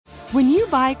When you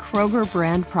buy Kroger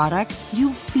brand products,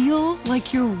 you feel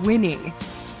like you're winning.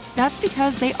 That's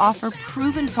because they offer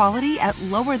proven quality at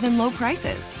lower than low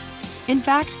prices. In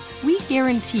fact, we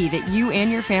guarantee that you and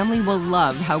your family will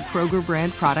love how Kroger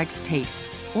brand products taste,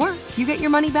 or you get your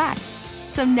money back.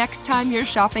 So next time you're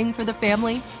shopping for the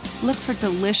family, look for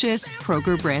delicious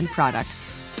Kroger brand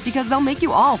products, because they'll make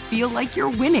you all feel like you're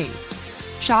winning.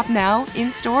 Shop now,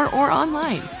 in-store, or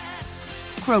online.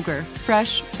 Kroger,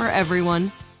 fresh for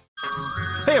everyone.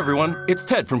 Hey everyone, it's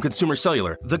Ted from Consumer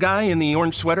Cellular, the guy in the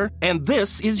orange sweater, and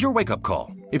this is your wake-up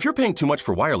call. If you're paying too much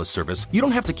for wireless service, you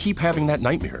don't have to keep having that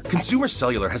nightmare. Consumer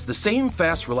Cellular has the same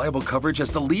fast, reliable coverage as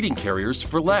the leading carriers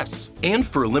for less. And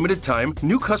for a limited time,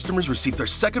 new customers receive their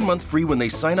second month free when they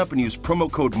sign up and use promo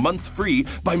code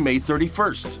MONTHFREE by May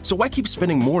 31st. So why keep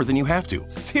spending more than you have to?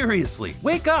 Seriously,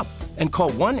 wake up and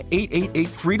call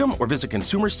 1-888-FREEDOM or visit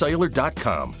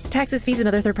consumercellular.com. Taxes, fees, and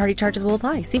other third-party charges will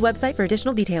apply. See website for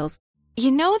additional details.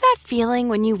 You know that feeling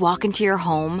when you walk into your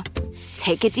home,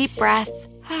 take a deep breath,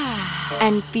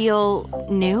 and feel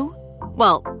new?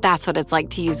 Well, that's what it's like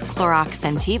to use Clorox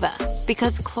Scentiva.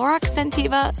 Because Clorox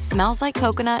Scentiva smells like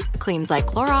coconut, cleans like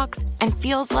Clorox, and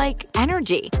feels like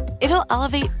energy. It'll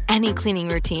elevate any cleaning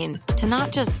routine to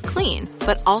not just clean,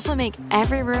 but also make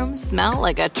every room smell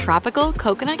like a tropical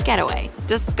coconut getaway.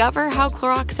 Discover how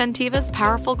Clorox Scentiva's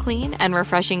powerful clean and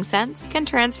refreshing scents can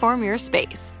transform your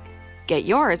space. Get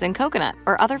yours in coconut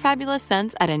or other fabulous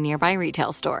scents at a nearby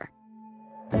retail store.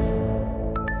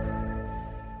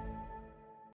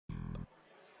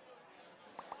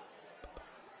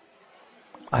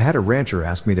 I had a rancher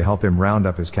ask me to help him round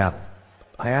up his cattle.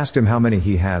 I asked him how many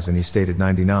he has and he stated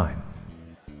 99.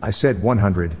 I said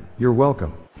 100, you're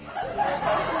welcome.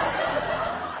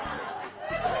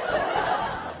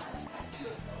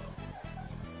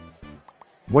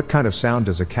 What kind of sound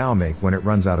does a cow make when it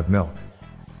runs out of milk?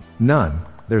 None,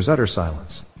 there's utter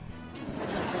silence.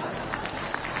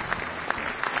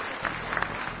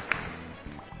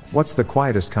 What's the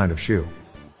quietest kind of shoe?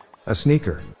 A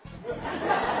sneaker.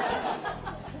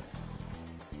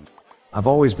 I've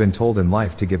always been told in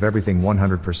life to give everything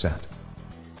 100%.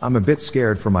 I'm a bit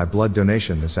scared for my blood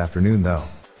donation this afternoon though.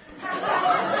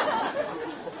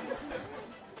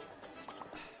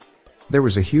 There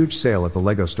was a huge sale at the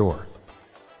Lego store.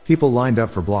 People lined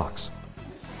up for blocks.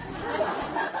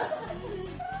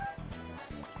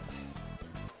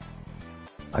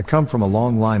 I come from a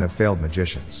long line of failed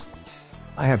magicians.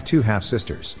 I have 2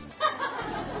 half-sisters.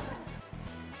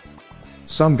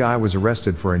 Some guy was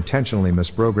arrested for intentionally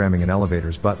misprogramming an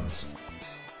elevator's buttons.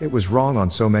 It was wrong on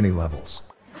so many levels.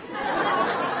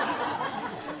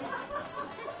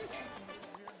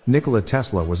 Nikola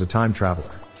Tesla was a time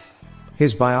traveler.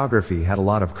 His biography had a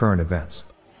lot of current events.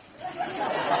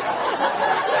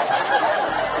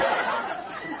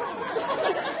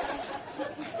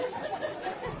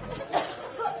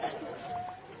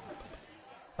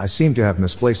 I seem to have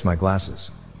misplaced my glasses.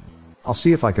 I'll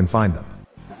see if I can find them.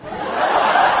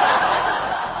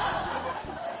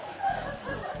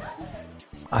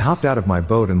 I hopped out of my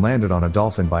boat and landed on a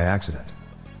dolphin by accident.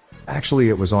 Actually,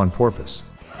 it was on porpoise.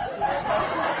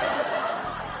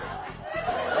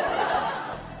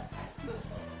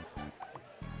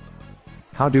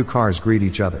 How do cars greet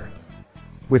each other?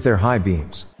 With their high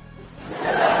beams.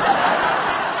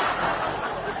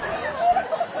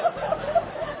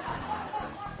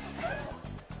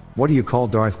 What do you call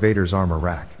Darth Vader's armor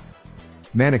rack?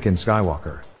 Mannequin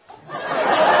Skywalker.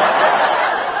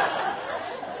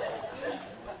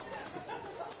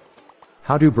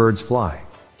 How do birds fly?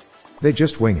 They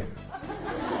just wing it.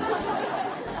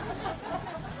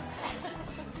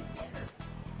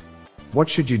 What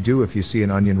should you do if you see an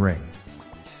onion ring?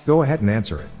 Go ahead and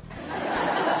answer it.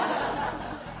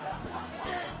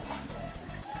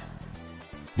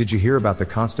 Did you hear about the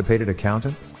constipated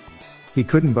accountant? He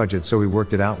couldn't budget, so he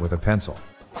worked it out with a pencil.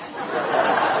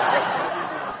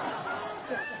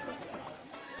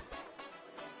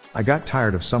 I got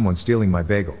tired of someone stealing my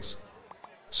bagels.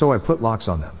 So I put locks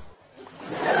on them.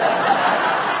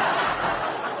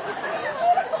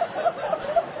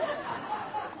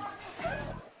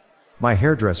 My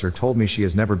hairdresser told me she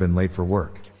has never been late for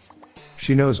work.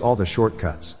 She knows all the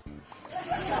shortcuts.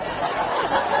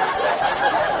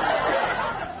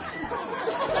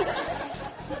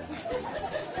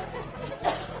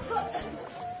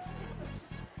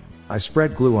 I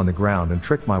spread glue on the ground and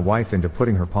tricked my wife into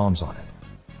putting her palms on it.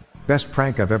 Best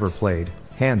prank I've ever played,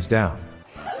 hands down.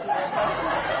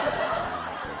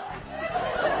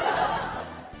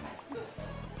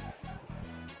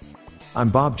 I'm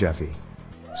Bob Jeffy.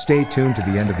 Stay tuned to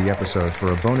the end of the episode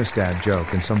for a bonus dad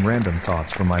joke and some random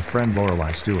thoughts from my friend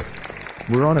Lorelei Stewart.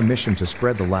 We're on a mission to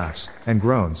spread the laughs and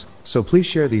groans, so please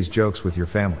share these jokes with your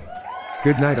family.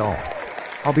 Good night all.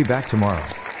 I'll be back tomorrow.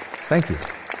 Thank you.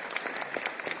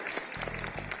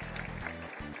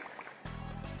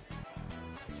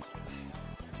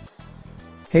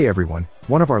 Hey everyone,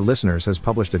 one of our listeners has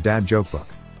published a dad joke book.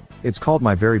 It's called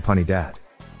My Very Punny Dad.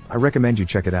 I recommend you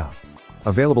check it out.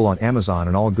 Available on Amazon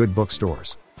and all good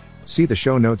bookstores. See the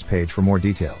show notes page for more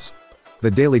details. The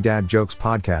Daily Dad Jokes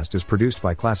podcast is produced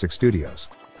by Classic Studios.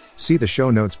 See the show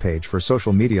notes page for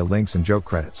social media links and joke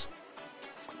credits.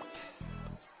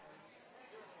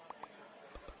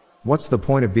 What's the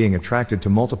point of being attracted to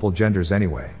multiple genders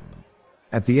anyway?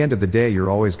 At the end of the day,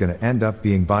 you're always going to end up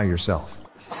being by yourself.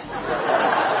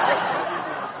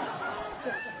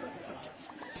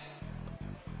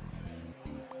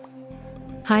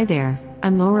 Hi there,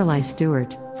 I'm Lorelei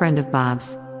Stewart, friend of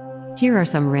Bob's. Here are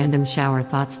some random shower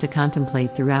thoughts to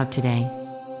contemplate throughout today.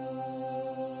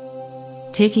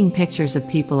 Taking pictures of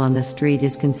people on the street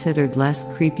is considered less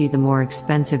creepy the more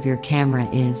expensive your camera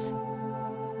is.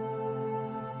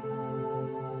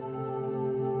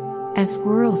 As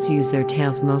squirrels use their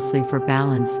tails mostly for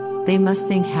balance, they must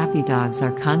think happy dogs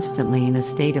are constantly in a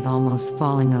state of almost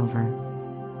falling over.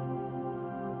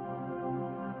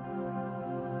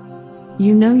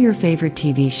 You know your favorite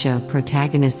TV show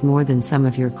protagonist more than some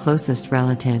of your closest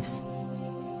relatives.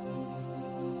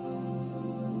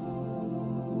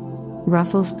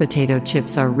 Ruffles potato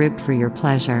chips are ribbed for your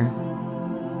pleasure.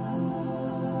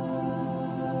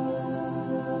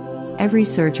 Every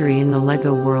surgery in the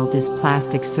Lego world is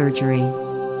plastic surgery.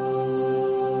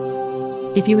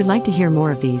 If you would like to hear more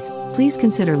of these, please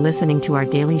consider listening to our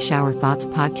Daily Shower Thoughts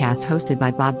podcast hosted by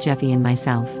Bob Jeffy and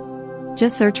myself.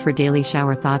 Just search for Daily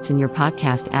Shower Thoughts in your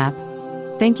podcast app.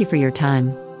 Thank you for your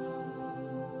time.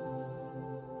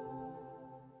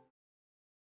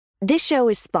 This show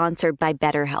is sponsored by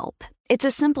BetterHelp. It's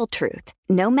a simple truth.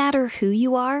 No matter who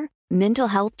you are, mental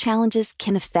health challenges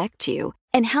can affect you,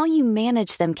 and how you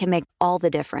manage them can make all the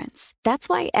difference. That's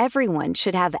why everyone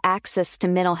should have access to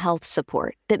mental health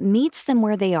support that meets them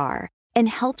where they are and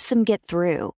helps them get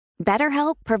through.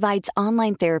 BetterHelp provides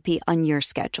online therapy on your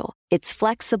schedule. It's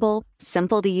flexible,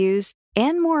 simple to use,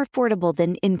 and more affordable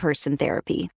than in-person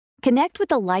therapy. Connect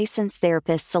with a licensed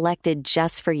therapist selected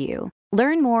just for you.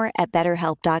 Learn more at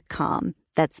BetterHelp.com.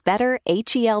 That's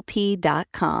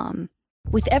BetterHelp.com.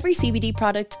 With every CBD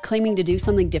product claiming to do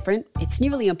something different, it's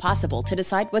nearly impossible to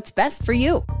decide what's best for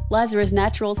you. Lazarus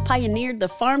Naturals pioneered the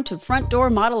farm-to-front-door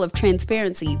model of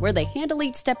transparency, where they handle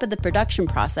each step of the production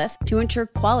process to ensure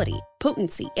quality,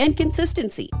 potency, and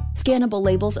consistency. Scannable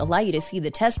labels allow you to see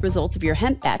the test results of your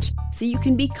hemp batch, so you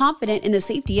can be confident in the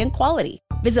safety and quality.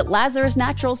 Visit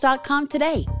LazarusNaturals.com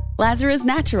today. Lazarus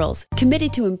Naturals,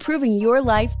 committed to improving your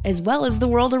life as well as the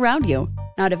world around you.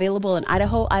 Not available in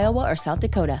Idaho, Iowa, or South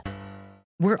Dakota.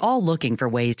 We're all looking for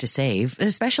ways to save,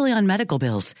 especially on medical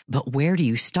bills. But where do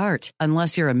you start?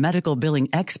 Unless you're a medical billing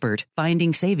expert,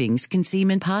 finding savings can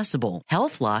seem impossible.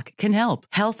 HealthLock can help.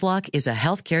 HealthLock is a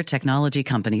healthcare technology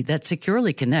company that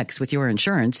securely connects with your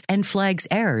insurance and flags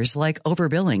errors like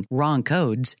overbilling, wrong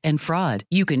codes, and fraud.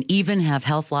 You can even have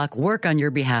HealthLock work on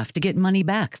your behalf to get money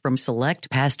back from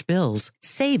select past bills.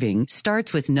 Saving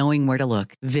starts with knowing where to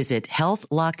look. Visit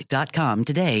healthlock.com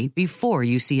today before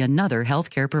you see another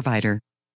healthcare provider.